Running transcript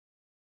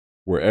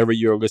Wherever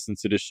you're listening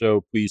to the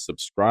show, please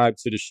subscribe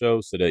to the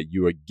show so that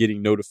you are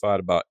getting notified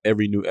about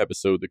every new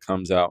episode that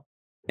comes out,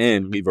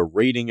 and leave a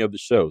rating of the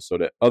show so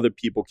that other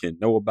people can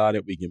know about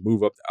it. We can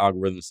move up the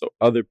algorithm so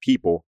other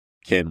people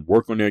can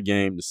work on their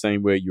game the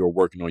same way you're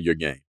working on your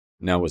game.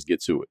 Now let's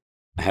get to it.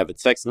 I have a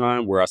text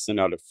line where I send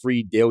out a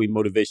free daily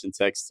motivation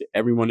text to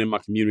everyone in my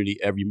community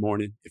every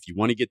morning. If you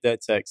want to get that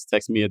text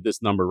me at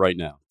this number right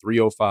now,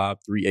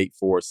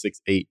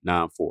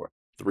 305-384-6894.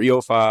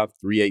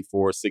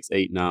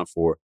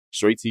 305-384-6894.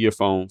 Straight to your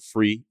phone,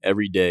 free,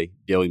 every day,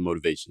 daily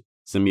motivation.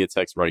 Send me a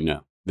text right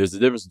now. There's a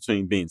difference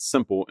between being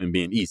simple and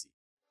being easy.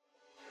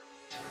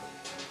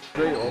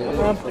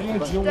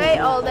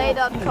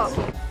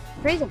 DreAllDay.com.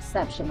 Dre's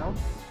exceptional.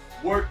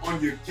 Work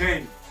on your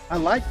game. I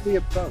like the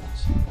approach.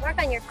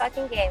 Work on your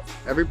fucking game.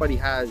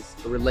 Everybody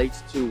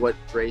relates to what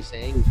Dre's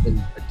saying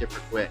in a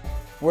different way.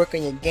 Work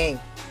on your game.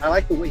 I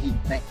like the way he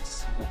thinks.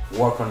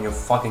 Work on your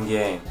fucking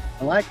game.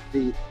 I like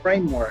the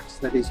frameworks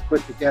that he's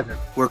put together.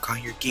 Work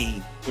on your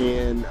game.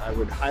 And I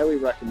would highly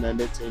recommend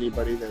it to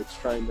anybody that's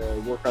trying to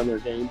work on their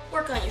game.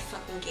 Work on your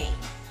fucking game.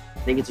 I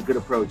think it's a good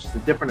approach. It's a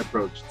different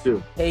approach,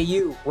 too. Hey,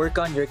 you, work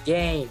on your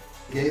game.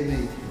 Gave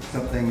me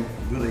something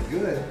really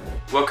good.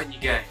 Work on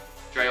your game.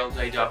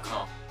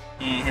 DreAllDay.com.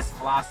 And his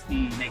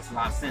philosophy makes a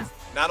lot of sense.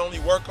 Not only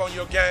work on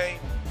your game,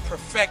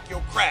 perfect your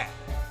craft.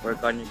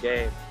 Work on your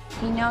game.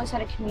 He knows how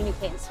to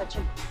communicate in such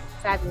a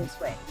fabulous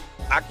way.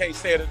 I can't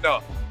say it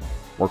enough.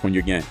 Work on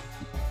your game.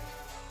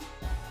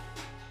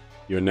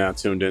 You're now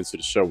tuned into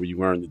the show where you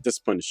learn the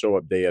discipline to show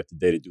up day after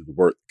day to do the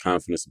work, the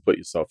confidence to put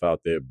yourself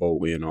out there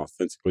boldly and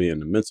authentically,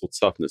 and the mental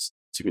toughness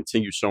to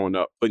continue showing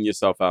up, putting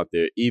yourself out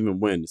there, even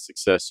when the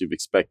success you've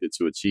expected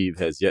to achieve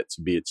has yet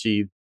to be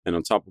achieved. And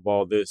on top of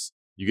all this,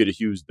 you get a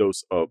huge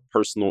dose of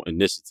personal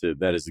initiative.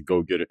 That is the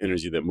go-getter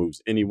energy that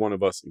moves any one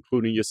of us,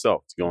 including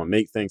yourself, to go and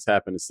make things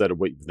happen instead of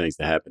waiting for things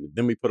to happen. And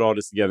then we put all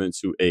this together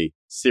into a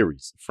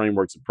series of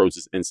frameworks,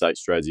 approaches,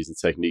 insights, strategies, and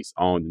techniques,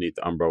 all underneath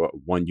the umbrella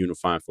of one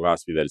unifying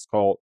philosophy that is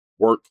called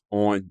Work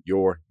on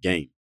Your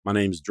Game. My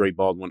name is Dre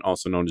Baldwin,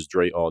 also known as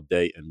Dre All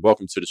Day, and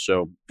welcome to the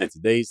show. And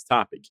today's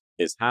topic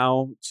is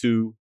how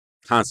to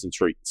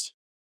concentrate.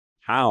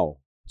 How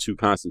to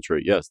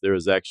concentrate. Yes, there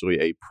is actually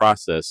a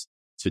process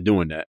to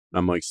doing that.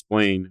 I'm going to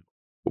explain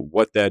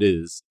what that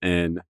is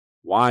and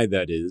why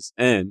that is.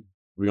 And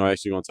we're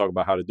actually going to talk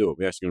about how to do it.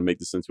 We're actually going to make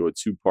this into a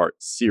two-part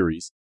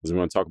series because we're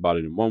going to talk about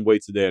it in one way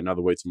today,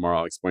 another way tomorrow.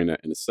 I'll explain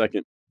that in a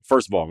second.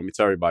 First of all, let me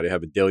tell everybody, I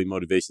have a daily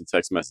motivation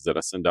text message that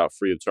I send out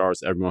free of charge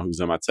to everyone who's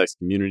in my text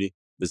community.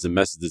 This is a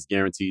message that's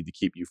guaranteed to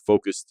keep you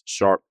focused,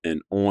 sharp,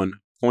 and on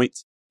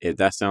point. If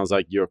that sounds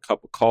like your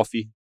cup of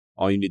coffee,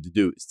 all you need to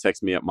do is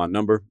text me at my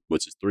number,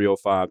 which is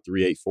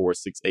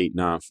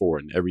 305-384-6894.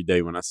 And every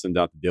day when I send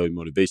out the daily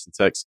motivation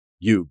text,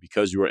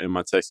 because you are in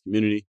my text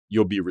community,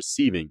 you'll be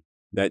receiving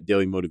that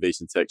daily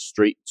motivation text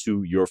straight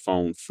to your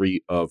phone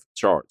free of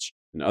charge.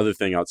 And the other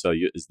thing I'll tell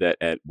you is that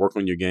at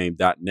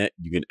workonyourgame.net,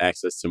 you can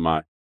access to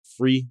my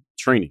free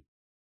training,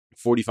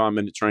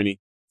 45-minute training,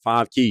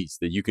 5 keys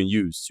that you can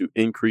use to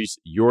increase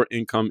your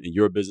income in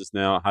your business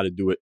now, how to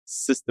do it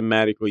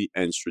systematically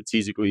and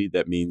strategically.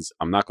 That means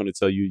I'm not going to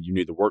tell you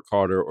need to work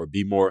harder or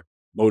be more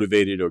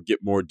motivated or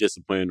get more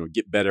disciplined or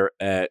get better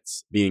at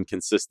being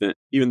consistent.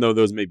 Even though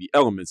those may be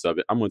elements of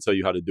it, I'm going to tell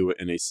you how to do it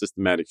in a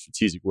systematic,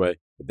 strategic way.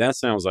 If that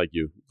sounds like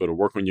you, go to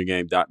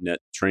workonyourgame.net.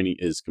 Training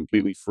is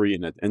completely free.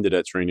 And at the end of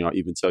that training, I'll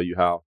even tell you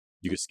how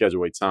you can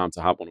schedule a time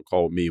to hop on a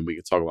call with me and we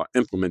can talk about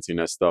implementing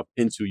that stuff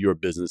into your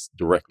business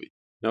directly.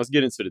 Now let's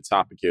get into the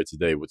topic here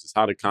today, which is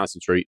how to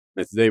concentrate.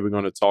 And today we're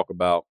going to talk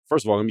about,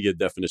 first of all, let me get a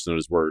definition of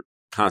this word,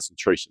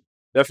 concentration.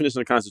 Definition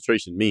of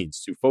concentration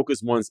means to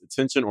focus one's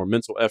attention or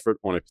mental effort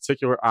on a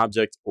particular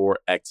object or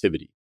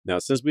activity. Now,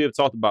 since we have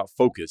talked about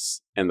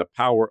focus and the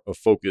power of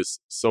focus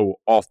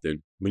so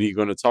often, we're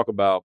going to talk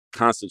about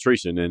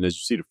concentration. And as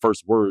you see, the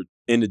first word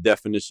in the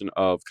definition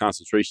of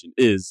concentration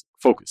is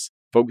focus.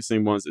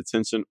 Focusing one's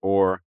attention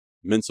or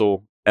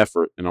mental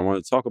effort. And I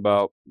want to talk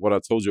about what I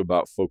told you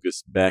about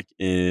focus back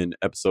in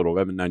episode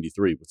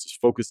 1193, which is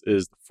focus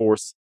is the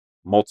force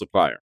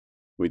multiplier.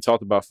 We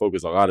talked about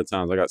focus a lot of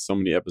times. I got so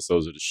many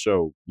episodes of the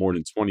show, more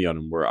than 20 of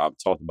them, where I've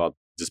talked about,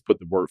 just put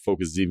the word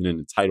focus even in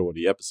the title of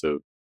the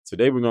episode.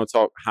 Today, we're going to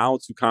talk how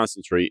to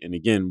concentrate. And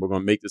again, we're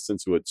going to make this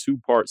into a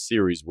 2-part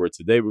series where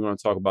today we're going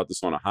to talk about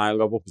this on a high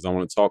level because I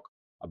want to talk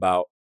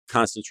about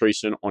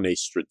concentration on a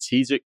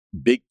strategic,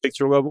 big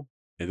picture level.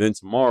 And then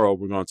tomorrow,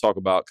 we're going to talk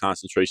about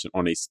concentration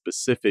on a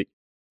specific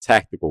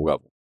tactical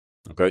level.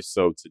 Okay,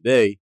 so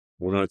today,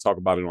 we're going to talk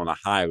about it on a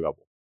high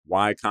level,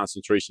 why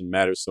concentration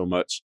matters so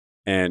much,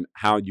 and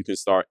how you can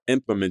start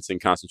implementing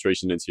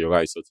concentration into your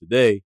life. So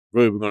today,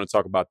 really, we're going to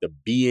talk about the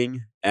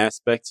being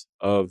aspect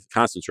of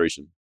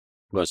concentration,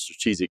 a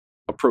strategic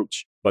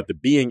approach, but the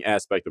being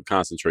aspect of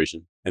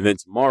concentration. And then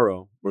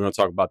tomorrow, we're going to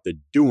talk about the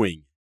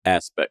doing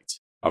aspect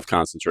of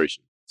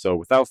concentration. So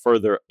without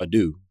further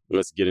ado,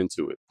 let's get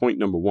into it. Point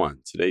number 1,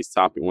 today's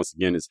topic, once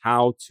again, is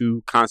how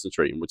to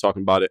concentrate. And we're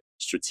talking about it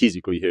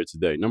strategically here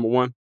today. Number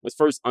 1, let's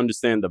first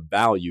understand the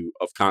value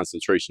of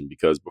concentration,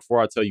 because before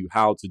I tell you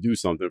how to do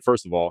something,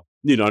 first of all,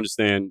 you need to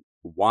understand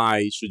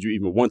why should you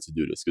even want to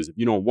do this? Because if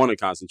you don't want to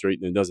concentrate,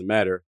 then it doesn't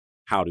matter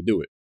how to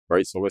do it,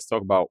 right? So let's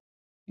talk about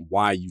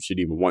why you should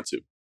even want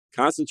to.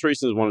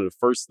 Concentration is one of the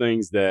first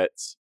things that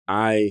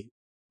I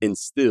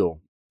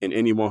instill in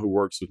anyone who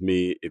works with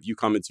me. If you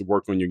come into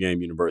Work on Your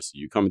Game University,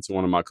 you come into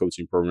one of my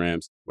coaching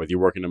programs, whether you're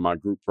working in my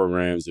group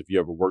programs, if you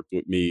ever worked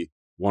with me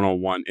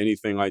one-on-one,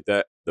 anything like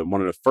that, then one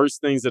of the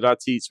first things that I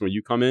teach when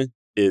you come in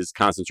is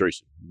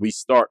concentration. We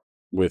start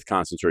with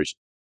concentration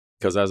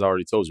because, as I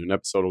already told you in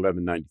episode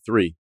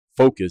 1193,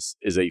 focus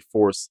is a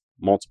force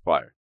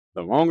multiplier.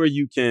 The longer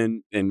you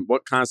can, and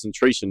what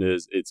concentration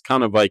is, it's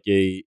kind of like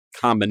a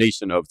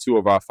combination of two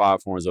of our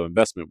 5 forms of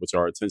investment, which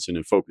are attention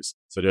and focus.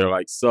 So they're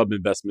like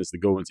sub-investments that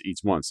go into each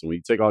one. So when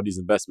you take all these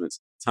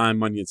investments, time,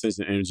 money,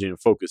 attention, energy, and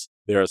focus,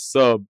 there are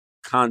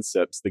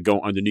sub-concepts that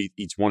go underneath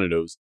each one of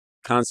those.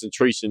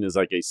 Concentration is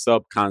like a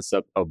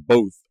sub-concept of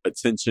both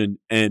attention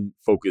and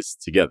focus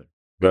together.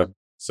 Okay?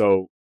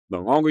 So the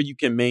longer you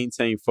can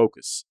maintain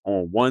focus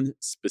on one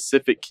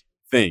specific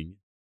thing,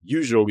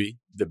 usually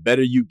the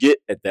better you get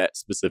at that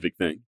specific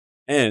thing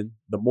and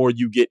the more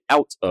you get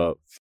out of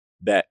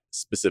that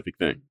specific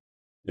thing.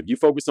 If you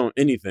focus on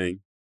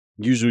anything,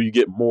 usually you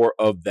get more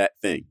of that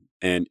thing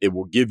and it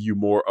will give you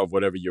more of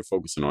whatever you're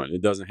focusing on.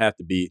 It doesn't have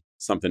to be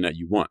something that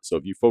you want. So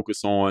if you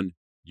focus on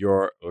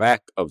your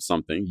lack of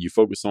something, you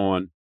focus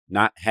on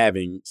not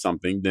having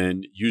something,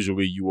 then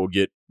usually you will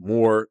get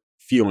more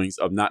feelings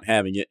of not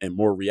having it and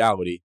more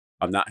reality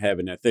of not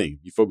having that thing.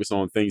 You focus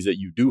on things that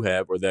you do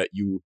have or that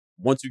you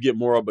want to get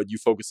more of, but you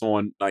focus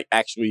on like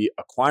actually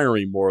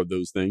acquiring more of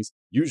those things,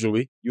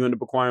 usually you end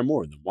up acquiring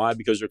more of them. Why?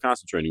 Because you're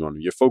concentrating on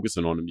them. You're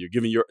focusing on them. You're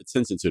giving your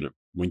attention to them.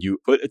 When you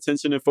put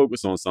attention and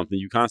focus on something,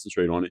 you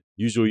concentrate on it,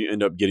 usually you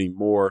end up getting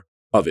more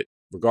of it,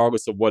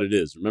 regardless of what it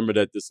is. Remember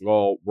that this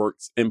law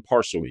works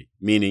impartially,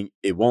 meaning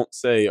it won't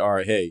say, all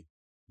right, hey,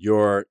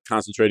 you're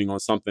concentrating on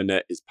something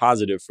that is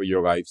positive for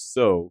your life,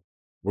 so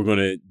we're going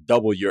to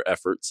double your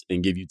efforts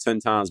and give you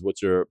 10 times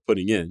what you're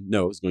putting in.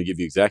 No, it's going to give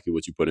you exactly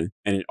what you put in.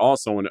 And it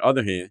also, on the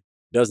other hand,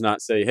 does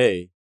not say,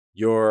 hey,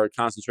 you're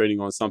concentrating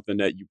on something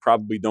that you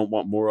probably don't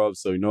want more of.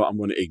 So, I'm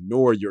going to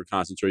ignore your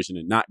concentration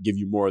and not give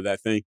you more of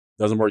that thing.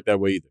 Doesn't work that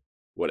way either.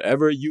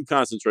 Whatever you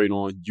concentrate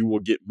on, you will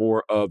get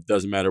more of.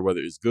 Doesn't matter whether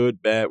it's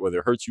good, bad, whether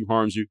it hurts you,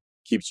 harms you,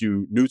 keeps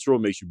you neutral,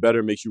 makes you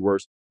better, makes you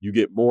worse. You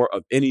get more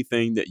of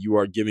anything that you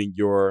are giving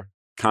your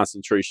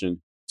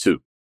concentration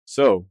to.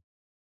 So,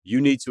 you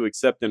need to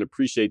accept and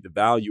appreciate the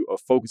value of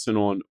focusing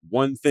on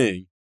one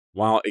thing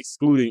while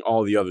excluding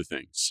all the other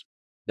things.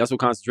 That's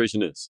what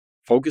concentration is.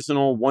 Focusing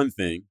on one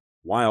thing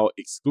while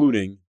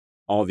excluding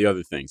all the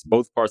other things.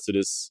 Both parts of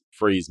this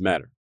phrase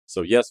matter.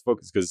 So yes,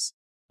 focus, because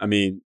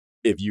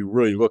if you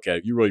really look at it,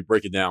 if you really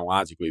break it down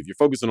logically, if you're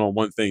focusing on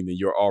one thing, then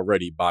you're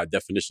already by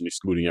definition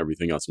excluding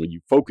everything else. When you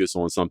focus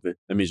on something,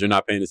 that means you're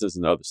not paying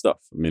attention to other stuff.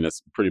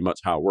 That's pretty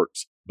much how it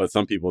works. But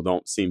some people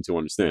don't seem to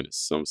understand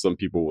this. Some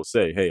people will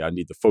say, hey, I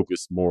need to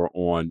focus more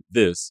on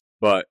this.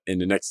 But in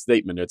the next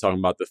statement, they're talking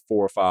about the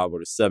 4 or 5 or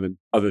the 7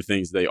 other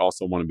things they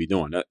also want to be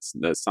doing. That's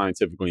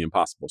scientifically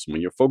impossible. So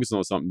when you're focusing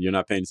on something, you're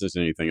not paying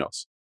attention to anything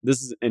else.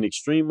 This is an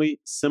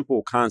extremely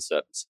simple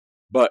concept,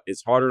 but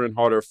it's harder and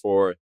harder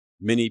for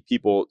many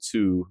people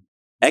to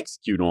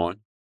execute on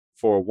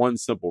for one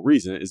simple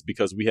reason, is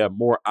because we have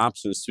more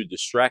options to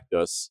distract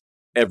us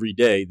every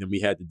day than we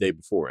had the day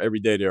before. Every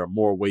day, there are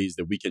more ways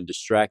that we can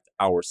distract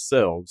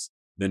ourselves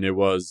than there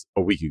was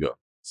a week ago.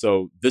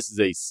 So this is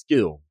a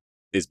skill.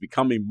 It's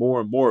becoming more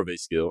and more of a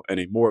skill and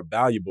a more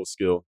valuable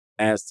skill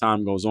as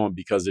time goes on,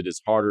 because it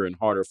is harder and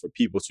harder for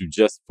people to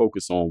just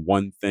focus on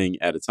one thing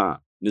at a time.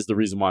 And this is the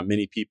reason why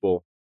many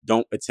people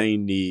don't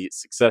attain the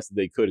success that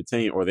they could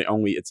attain, or they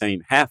only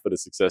attain half of the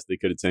success they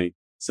could attain,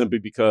 simply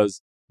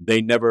because they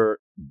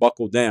never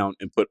buckle down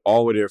and put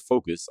all of their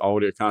focus, all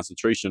of their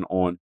concentration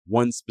on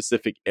one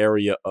specific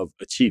area of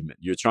achievement.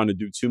 You're trying to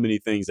do too many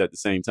things at the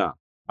same time.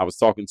 I was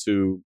talking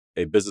to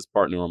a business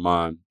partner of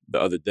mine the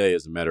other day,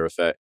 as a matter of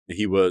fact, and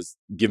he was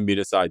giving me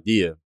this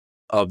idea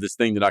of this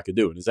thing that I could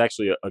do. And it's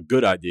actually a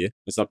good idea.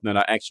 It's something that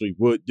I actually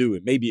would do.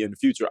 And maybe in the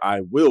future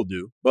I will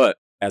do. But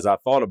as I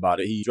thought about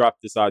it, he dropped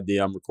this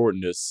idea. I'm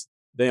recording this.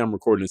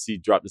 He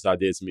dropped this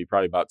idea to me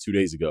probably about 2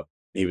 days ago.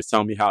 And he was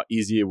telling me how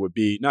easy it would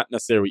be, not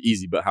necessarily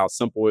easy, but how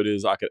simple it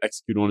is. I could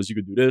execute on this. You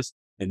could do this,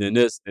 and then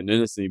this, and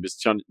then this. And he was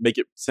trying to make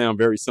it sound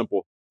very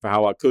simple for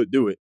how I could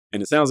do it.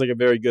 And it sounds like a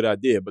very good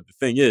idea. But the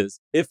thing is,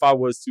 if I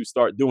was to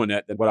start doing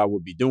that, then what I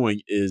would be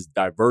doing is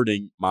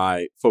diverting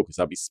my focus.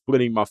 I'd be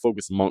splitting my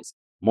focus amongst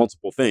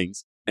multiple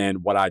things. And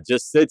what I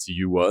just said to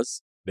you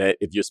was that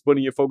if you're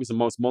splitting your focus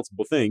amongst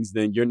multiple things,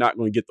 then you're not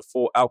going to get the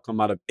full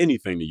outcome out of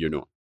anything that you're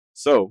doing.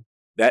 So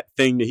that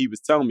thing that he was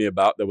telling me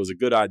about that was a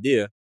good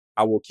idea,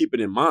 I will keep it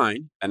in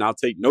mind and I'll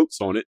take notes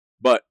on it,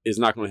 but it's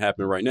not going to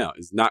happen right now.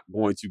 It's not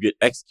going to get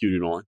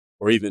executed on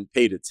or even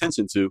paid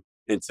attention to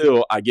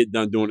until I get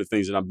done doing the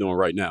things that I'm doing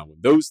right now. When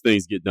those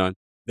things get done,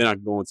 then I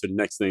can go on to the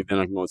next thing, then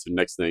I can go on to the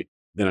next thing,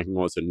 then I can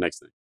go on to the next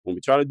thing. When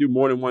we try to do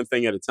more than one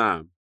thing at a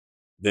time,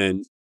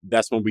 then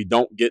that's when we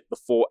don't get the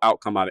full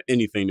outcome out of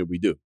anything that we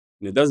do.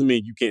 And it doesn't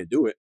mean you can't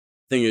do it.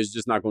 The thing is,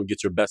 just not going to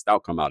get your best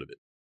outcome out of it.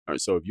 All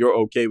right. So if you're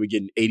okay with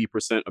getting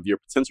 80% of your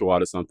potential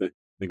out of something,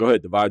 then go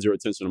ahead, divide your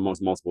attention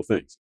amongst multiple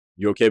things.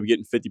 You're okay with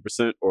getting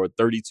 50% or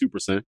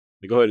 32%, then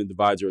go ahead and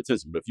divide your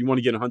attention. But if you want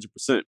to get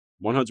 100%,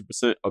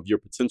 100% of your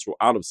potential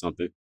out of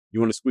something, you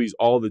want to squeeze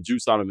all the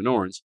juice out of an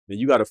orange, then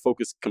you got to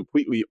focus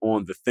completely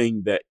on the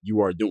thing that you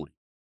are doing.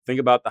 Think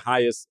about the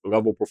highest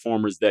level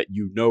performers that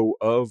you know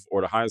of,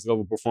 or the highest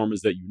level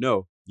performers that you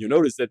know. You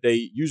notice that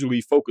they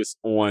usually focus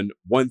on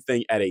one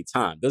thing at a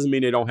time. Doesn't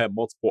mean they don't have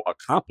multiple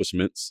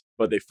accomplishments,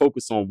 but they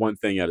focus on one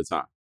thing at a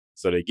time.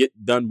 So they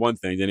get done one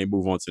thing, then they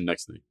move on to the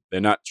next thing.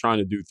 They're not trying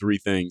to do three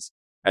things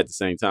at the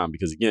same time,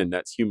 because again,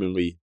 that's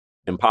humanly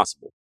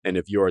impossible. And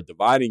if you're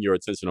dividing your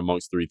attention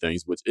amongst three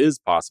things, which is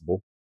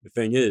possible, the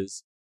thing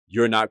is,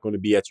 you're not going to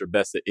be at your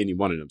best at any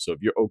one of them. So if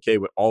you're okay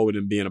with all of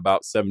them being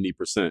about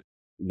 70%,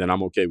 then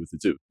I'm okay with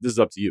it too. This is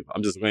up to you.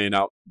 I'm just laying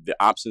out the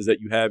options that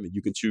you have, and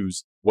you can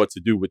choose what to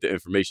do with the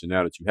information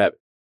now that you have it.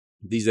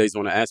 These days,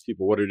 when I ask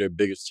people what are their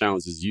biggest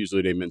challenges,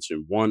 usually they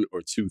mention one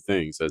or two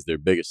things as their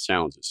biggest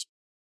challenges.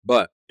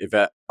 But if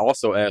I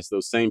also ask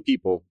those same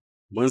people,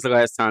 when's the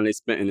last time they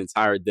spent an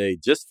entire day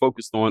just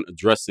focused on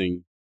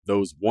addressing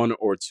those one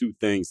or two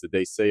things that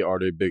they say are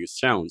their biggest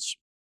challenge,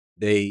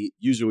 they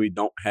usually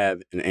don't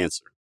have an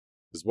answer.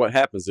 Because what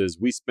happens is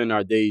we spend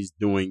our days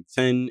doing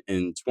 10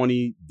 and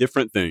 20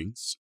 different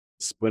things,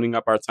 splitting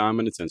up our time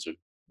and attention.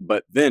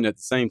 But then at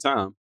the same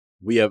time,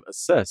 we have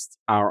assessed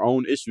our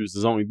own issues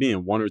as only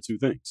being one or two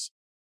things.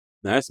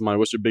 Now, ask somebody,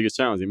 what's your biggest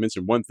challenge? They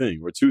mentioned one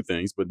thing or two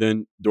things, but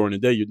then during the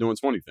day, you're doing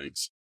 20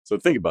 things. So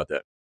think about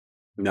that.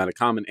 Now, the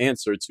common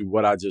answer to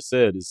what I just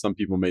said is some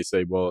people may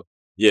say, well,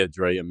 yeah,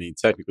 Dre, I mean,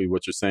 technically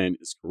what you're saying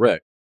is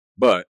correct,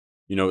 but,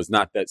 it's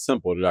not that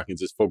simple that I can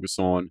just focus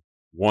on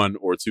one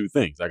or two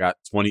things. I got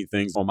 20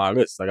 things on my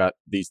list. I got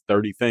these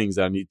 30 things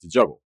I need to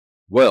juggle.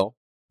 Well,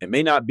 it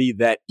may not be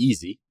that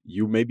easy.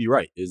 You may be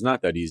right. It's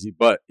not that easy,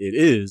 but it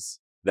is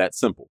that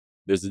simple.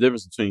 There's a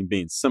difference between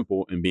being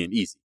simple and being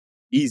easy.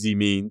 Easy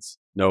means,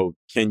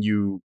 can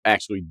you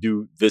actually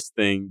do this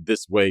thing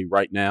this way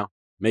right now?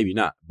 Maybe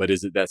not. But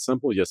is it that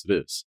simple? Yes, it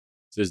is.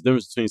 So there's a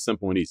difference between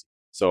simple and easy.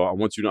 So I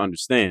want you to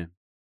understand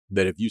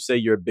that if you say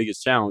your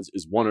biggest challenge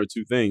is one or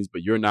two things,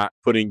 but you're not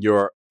putting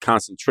your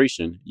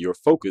concentration, your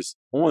focus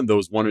on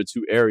those one or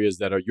two areas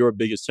that are your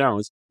biggest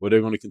challenge, well,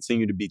 they're going to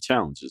continue to be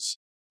challenges.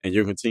 And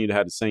you'll continue to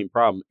have the same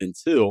problem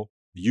until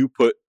you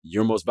put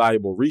your most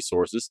valuable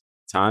resources,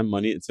 time,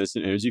 money,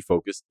 attention, energy,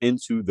 focus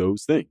into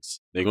those things.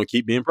 They're going to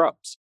keep being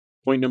problems.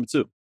 Point number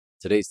 2.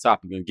 Today's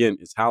topic, again,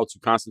 is how to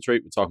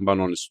concentrate. We're talking about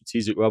on a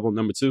strategic level.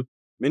 Number 2,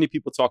 many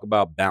people talk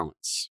about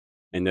balance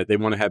and that they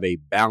want to have a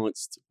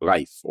balanced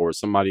life. Or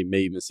somebody may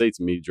even say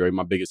to me, Dre,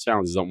 my biggest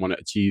challenge is I want to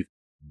achieve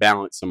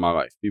balance in my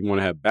life. People want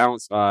to have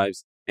balanced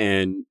lives,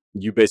 and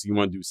you basically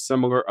want to do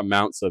similar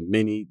amounts of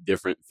many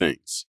different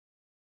things.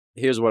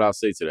 Here's what I'll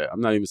say to that.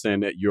 I'm not even saying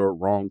that you're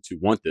wrong to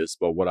want this,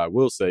 but what I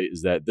will say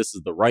is that this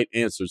is the right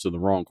answer to the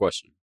wrong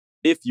question.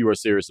 If you are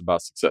serious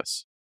about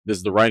success, this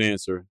is the right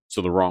answer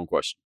to the wrong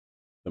question.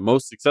 The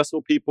most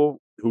successful people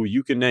who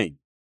you can name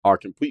are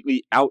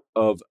completely out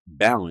of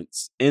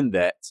balance in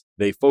that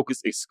they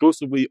focus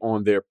exclusively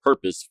on their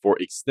purpose for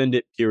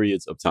extended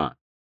periods of time.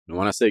 And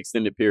when I say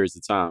extended periods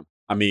of time,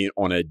 I mean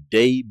on a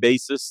day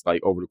basis,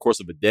 like over the course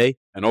of a day,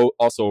 and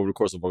also over the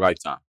course of a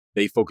lifetime.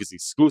 They focus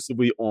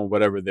exclusively on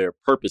whatever their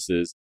purpose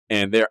is,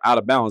 and they're out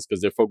of balance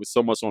because they're focused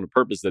so much on the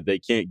purpose that they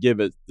can't give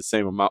it the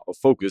same amount of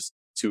focus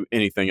to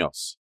anything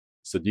else.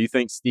 So do you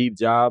think Steve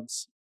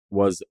Jobs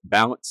was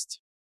balanced?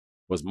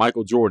 Was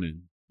Michael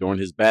Jordan during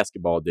his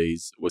basketball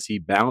days, was he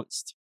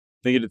balanced?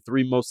 Think of the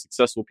 3 most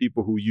successful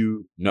people who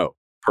you know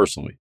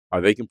personally. Are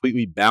they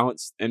completely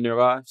balanced in their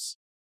lives?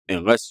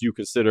 Unless you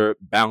consider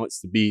balance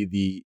to be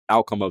the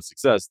outcome of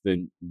success,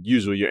 then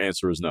usually your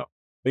answer is no.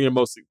 Think of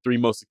the 3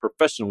 most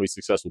professionally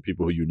successful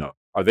people who you know.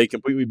 Are they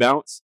completely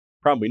balanced?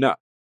 Probably not.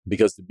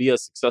 Because to be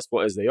as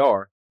successful as they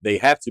are, they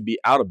have to be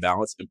out of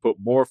balance and put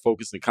more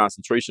focus and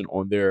concentration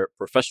on their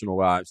professional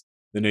lives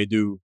than they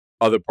do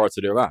other parts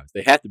of their lives.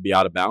 They have to be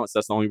out of balance.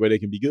 That's the only way they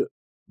can be good.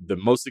 The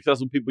most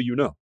successful people you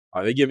know,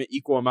 are they giving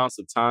equal amounts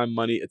of time,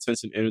 money,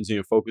 attention, energy,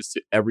 and focus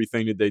to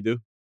everything that they do?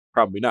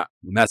 Probably not.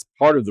 And that's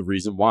part of the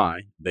reason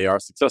why they are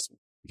successful,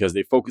 because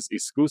they focus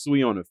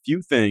exclusively on a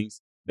few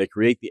things that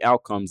create the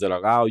outcomes that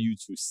allow you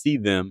to see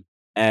them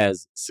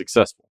as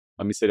successful.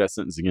 Let me say that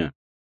sentence again.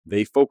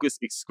 They focus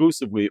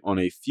exclusively on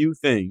a few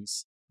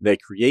things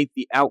that create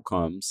the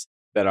outcomes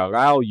that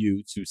allow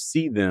you to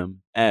see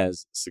them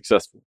as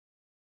successful.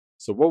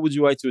 So what would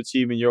you like to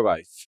achieve in your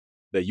life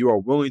that you are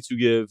willing to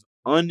give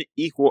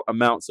unequal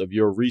amounts of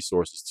your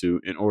resources to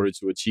in order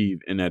to achieve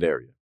in that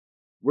area?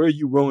 Where are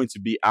you willing to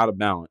be out of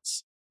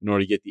balance in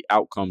order to get the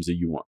outcomes that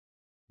you want?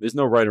 There's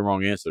no right or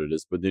wrong answer to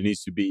this, but there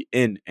needs to be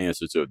an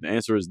answer to it. The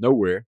answer is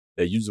nowhere,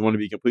 that you just want to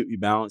be completely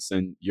balanced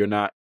and you're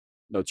not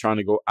trying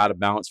to go out of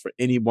balance for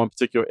any one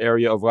particular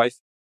area of life.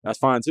 That's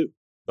fine too.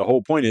 The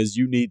whole point is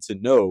you need to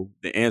know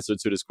the answer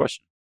to this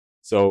question.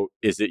 So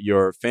is it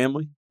your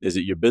family? Is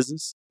it your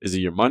business? Is it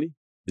your money?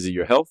 Is it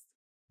your health?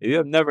 If you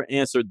have never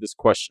answered this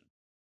question,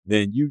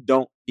 then you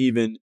don't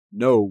even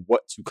know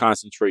what to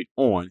concentrate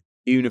on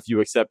even if you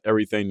accept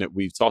everything that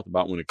we've talked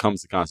about when it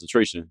comes to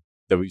concentration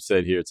that we've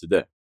said here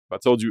today. I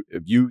told you,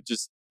 if you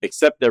just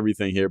accept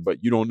everything here,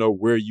 but you don't know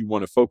where you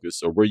want to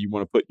focus or where you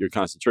want to put your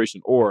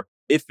concentration, or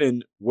if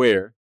and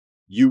where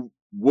you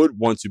would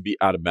want to be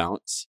out of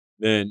balance,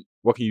 then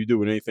what can you do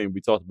with anything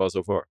we talked about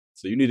so far?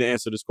 So you need to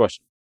answer this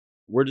question.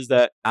 Where does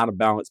that out of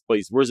balance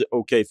place? Where is it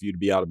okay for you to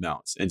be out of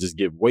balance and just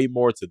give way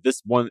more to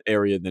this one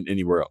area than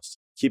anywhere else?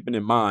 Keeping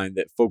in mind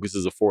that focus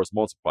is a force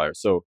multiplier.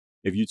 So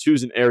if you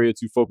choose an area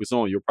to focus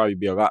on, you'll probably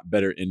be a lot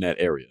better in that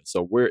area.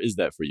 So where is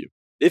that for you?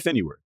 If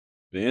anywhere.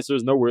 If the answer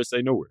is nowhere,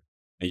 say nowhere.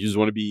 And you just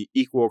want to be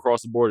equal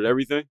across the board at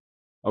everything?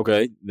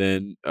 Okay,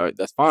 then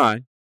that's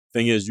fine.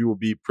 Thing is, you will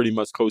be pretty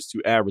much close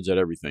to average at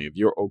everything. If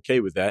you're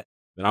okay with that,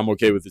 then I'm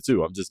okay with it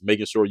too. I'm just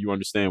making sure you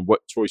understand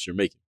what choice you're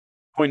making.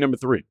 Point number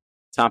 3.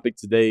 Topic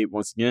today,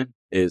 once again,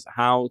 is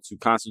how to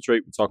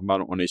concentrate. We're talking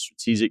about it on a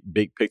strategic,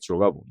 big picture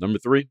level. Number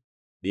 3,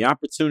 the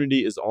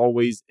opportunity is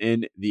always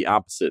in the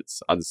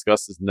opposites. I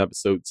discussed this in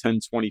episode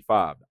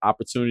 1025. The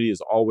opportunity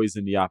is always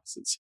in the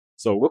opposites.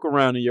 So look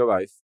around in your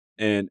life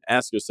and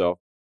ask yourself,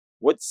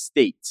 what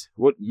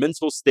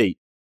mental state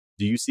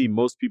do you see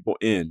most people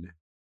in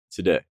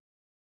today?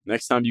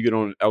 Next time you get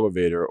on an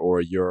elevator or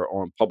you're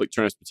on public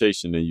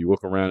transportation and you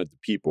look around at the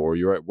people, or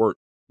you're at work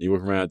and you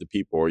look around at the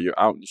people, or you're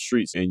out in the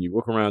streets and you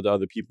look around at the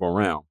other people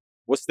around,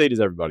 what state is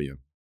everybody in?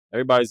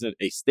 Everybody's in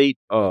a state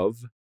of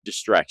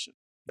distraction.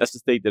 That's the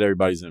state that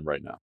everybody's in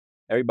right now.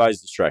 Everybody's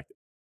distracted.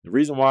 The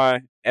reason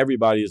why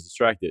everybody is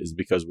distracted is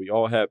because we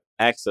all have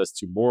access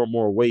to more and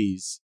more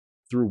ways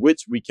through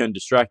which we can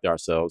distract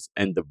ourselves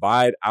and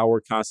divide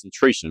our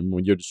concentration.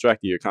 When you're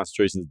distracted, your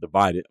concentration is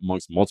divided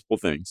amongst multiple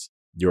things.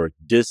 You're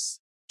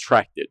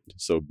distracted.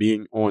 So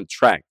being on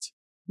track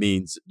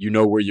means you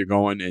know where you're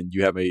going and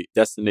you have a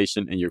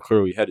destination and you're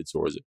clearly headed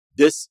towards it.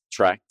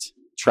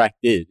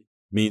 Distracted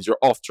means you're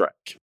off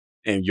track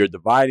and you're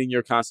dividing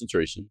your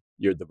concentration,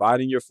 you're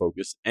dividing your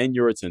focus and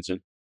your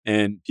attention.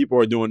 And people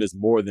are doing this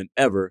more than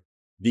ever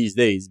these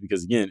days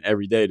because, again,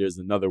 every day there's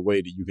another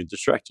way that you can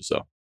distract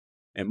yourself.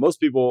 And most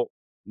people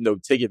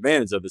take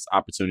advantage of this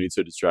opportunity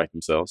to distract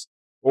themselves,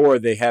 or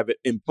they have it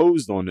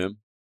imposed on them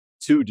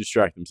to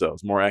distract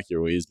themselves. More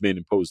accurately, it's being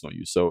imposed on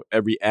you. So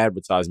every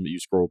advertisement you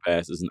scroll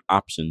past is an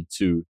option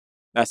to,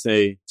 that's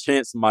a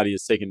chance somebody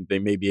is taking, they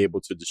may be able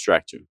to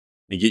distract you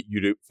and get you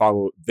to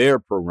follow their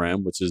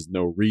program, which is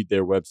read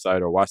their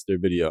website or watch their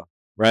video,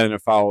 rather than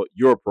follow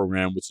your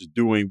program, which is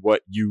doing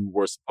what you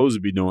were supposed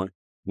to be doing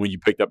when you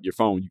picked up your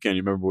phone. You can't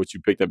remember what you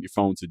picked up your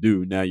phone to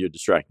do. Now you're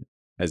distracted.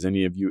 Has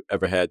any of you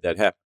ever had that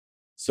happen?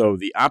 So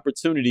the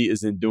opportunity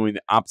is in doing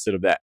the opposite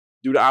of that.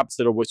 Do the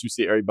opposite of what you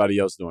see everybody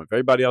else doing. If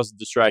everybody else is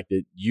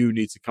distracted, you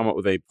need to come up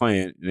with a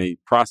plan and a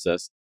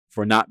process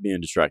for not being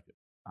distracted.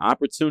 The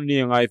opportunity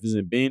in life is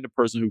in being the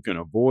person who can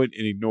avoid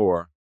and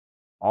ignore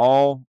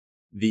all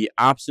the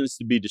options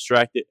to be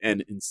distracted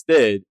and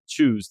instead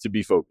choose to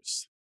be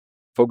focused.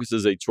 Focus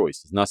is a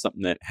choice. It's not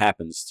something that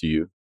happens to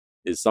you.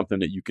 It's something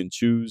that you can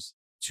choose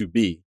to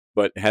be,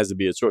 but it has to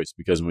be a choice,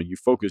 because when you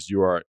focus,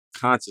 you are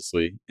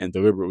consciously and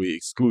deliberately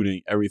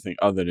excluding everything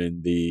other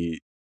than the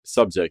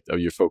subject of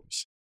your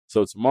focus.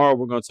 So tomorrow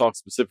we're going to talk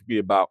specifically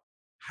about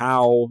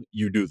how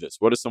you do this.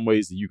 What are some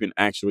ways that you can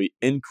actually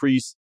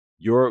increase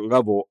your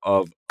level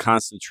of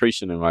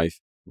concentration in life,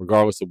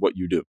 regardless of what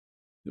you do?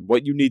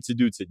 What you need to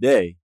do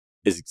today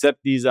is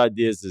accept these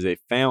ideas as a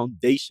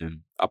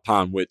foundation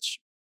upon which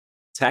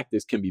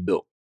tactics can be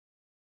built.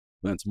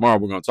 And tomorrow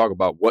we're going to talk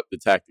about what the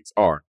tactics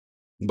are.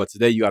 But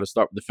today you got to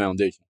start with the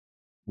foundation.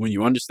 When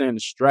you understand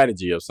the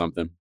strategy of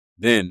something,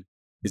 then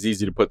it's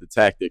easy to put the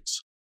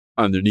tactics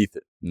underneath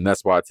it. And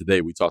that's why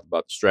today we talked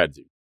about the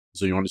strategy.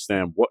 So you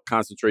understand what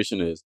concentration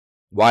is,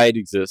 why it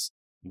exists,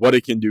 what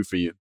it can do for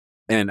you,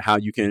 and how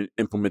you can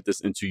implement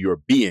this into your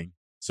being.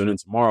 So then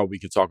tomorrow we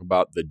can talk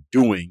about the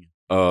doing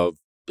of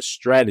the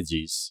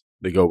strategies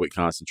that go with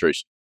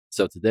concentration.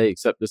 So today,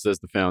 accept this as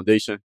the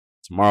foundation.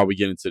 Tomorrow we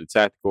get into the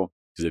tactical,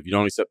 because if you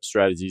don't accept the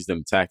strategies, then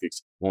the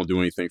tactics won't do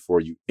anything for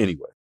you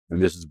anyway.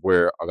 And this is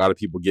where a lot of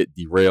people get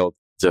derailed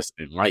just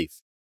in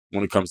life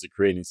when it comes to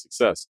creating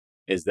success,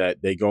 is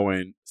that they go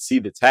and see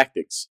the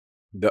tactics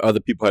that other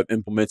people have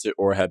implemented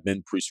or have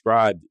been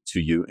prescribed to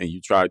you, and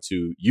you try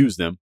to use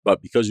them.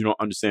 But because you don't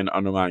understand the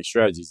underlying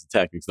strategies, the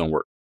tactics don't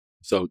work.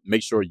 So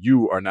make sure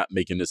you are not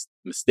making this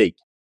mistake,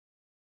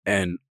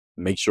 and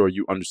make sure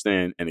you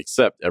understand and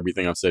accept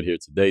everything I've said here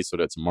today so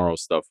that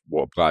tomorrow's stuff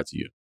will apply to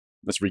you.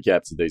 Let's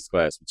recap today's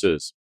class, which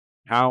is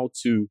how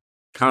to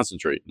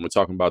concentrate. And we're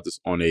talking about this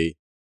on a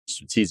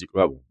strategic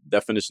level.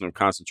 Definition of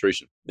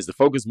concentration is to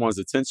focus one's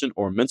attention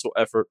or mental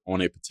effort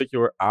on a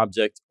particular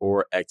object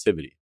or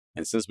activity.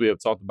 And since we have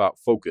talked about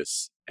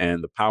focus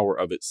and the power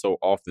of it so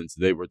often,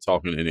 today we're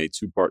talking in a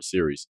 2-part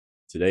series.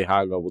 Today,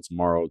 high level,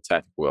 tomorrow,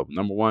 tactical level.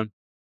 Number 1,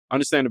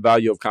 understand the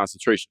value of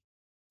concentration.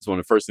 It's one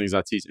of the first things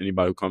I teach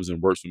anybody who comes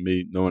and works with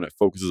me, knowing that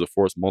focus is a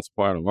force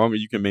multiplier. The longer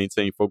you can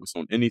maintain focus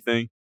on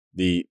anything,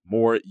 the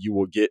more you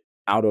will get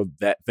out of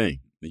that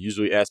thing. They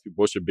usually ask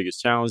people, what's your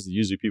biggest challenge?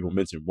 Usually people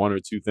mention 1 or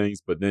 2 things,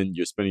 but then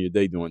you're spending your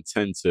day doing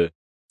 10 to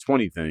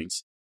 20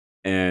 things.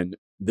 And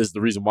This is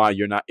the reason why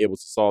you're not able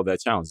to solve that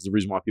challenge. This is the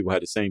reason why people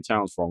had the same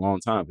challenge for a long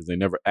time, because they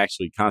never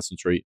actually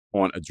concentrate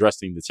on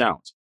addressing the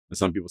challenge. And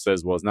some people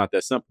says, well, it's not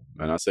that simple.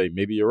 And I say,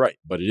 maybe you're right,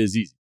 but it is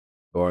easy.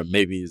 Or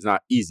maybe it's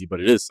not easy,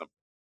 but it is simple.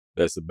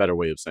 That's a better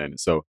way of saying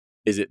it. So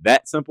is it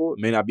that simple? It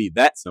may not be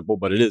that simple,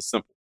 but it is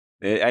simple.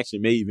 It actually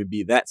may even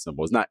be that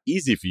simple. It's not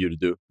easy for you to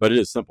do, but it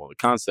is simple. The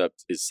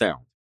concept is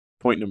sound.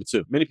 Point number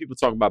 2. Many people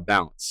talk about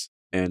balance,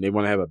 and they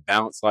want to have a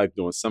balanced life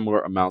doing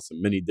similar amounts of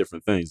many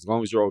different things. As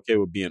long as you're okay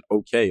with being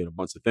okay in a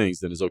bunch of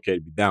things, then it's okay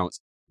to be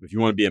balanced. If you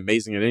want to be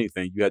amazing at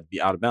anything, you have to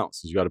be out of balance,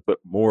 because you got to put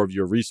more of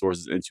your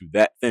resources into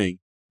that thing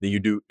than you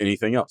do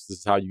anything else. This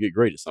is how you get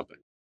great at something.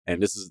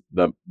 And this is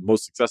the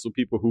most successful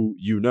people who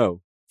you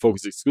know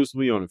focus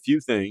exclusively on a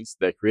few things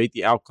that create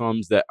the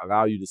outcomes that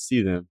allow you to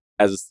see them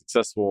as a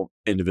successful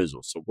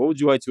individual. So what would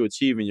you like to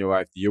achieve in your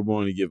life that you're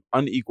willing to give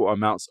unequal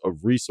amounts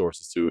of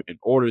resources to in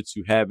order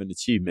to have an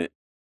achievement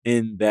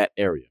in that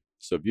area?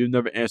 So if you've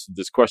never answered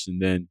this question,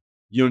 then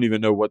you don't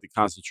even know what to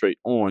concentrate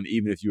on,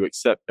 even if you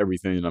accept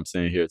everything that I'm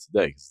saying here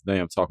today, because today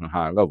I'm talking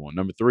high level. And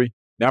number 3,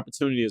 the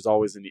opportunity is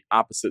always in the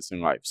opposites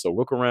in life. So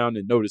look around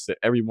and notice that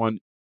everyone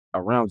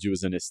around you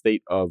is in a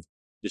state of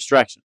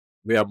distraction.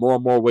 We have more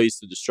and more ways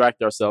to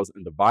distract ourselves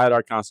and divide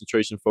our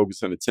concentration,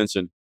 focus, and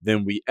attention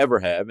than we ever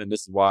have. And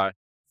this is why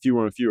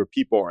fewer and fewer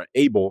people are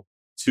able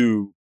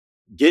to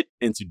get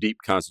into deep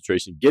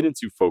concentration, get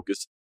into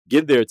focus,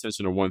 give their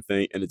attention to one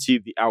thing, and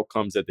achieve the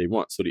outcomes that they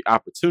want. So the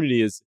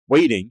opportunity is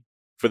waiting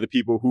for the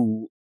people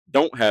who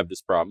don't have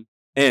this problem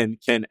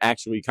and can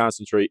actually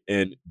concentrate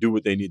and do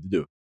what they need to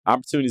do.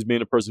 Opportunity is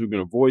being a person who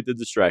can avoid the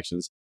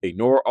distractions,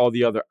 ignore all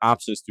the other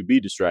options to be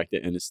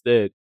distracted, and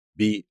instead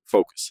be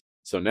focused.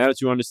 So now that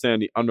you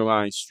understand the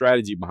underlying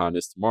strategy behind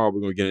this, tomorrow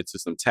we're going to get into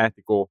some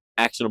tactical,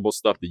 actionable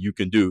stuff that you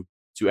can do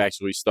to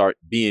actually start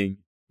being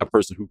a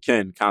person who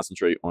can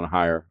concentrate on a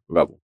higher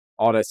level.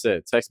 All that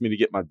said, text me to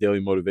get my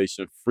daily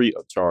motivation free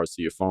of charge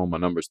to your phone. My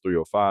number is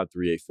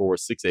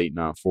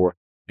 305-384-6894.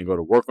 And go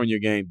to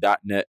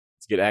workonyourgame.net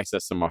to get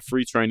access to my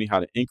free training, how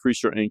to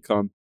increase your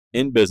income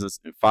in business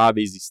in 5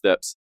 easy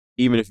steps,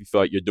 even if you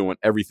feel like you're doing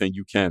everything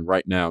you can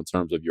right now in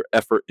terms of your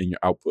effort and your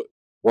output.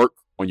 Work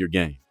on your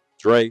game.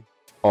 Dre,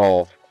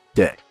 all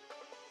day.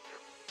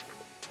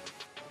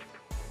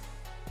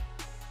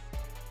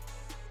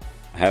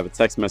 I have a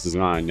text message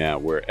line now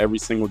where every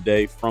single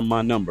day from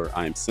my number,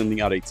 I am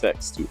sending out a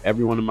text to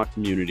everyone in my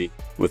community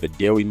with a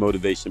daily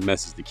motivation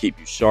message to keep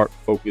you sharp,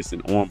 focused,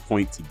 and on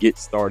point to get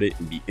started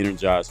and be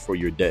energized for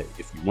your day.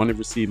 If you want to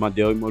receive my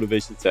daily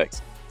motivation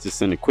text, just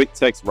send a quick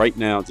text right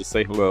now to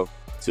say hello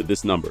to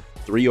this number,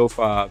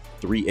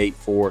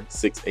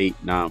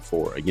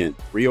 305-384-6894. Again,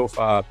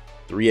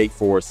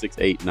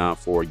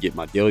 305-384-6894. Get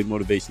my daily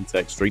motivation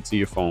text straight to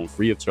your phone,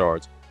 free of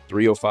charge,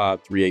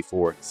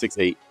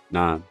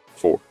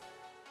 305-384-6894.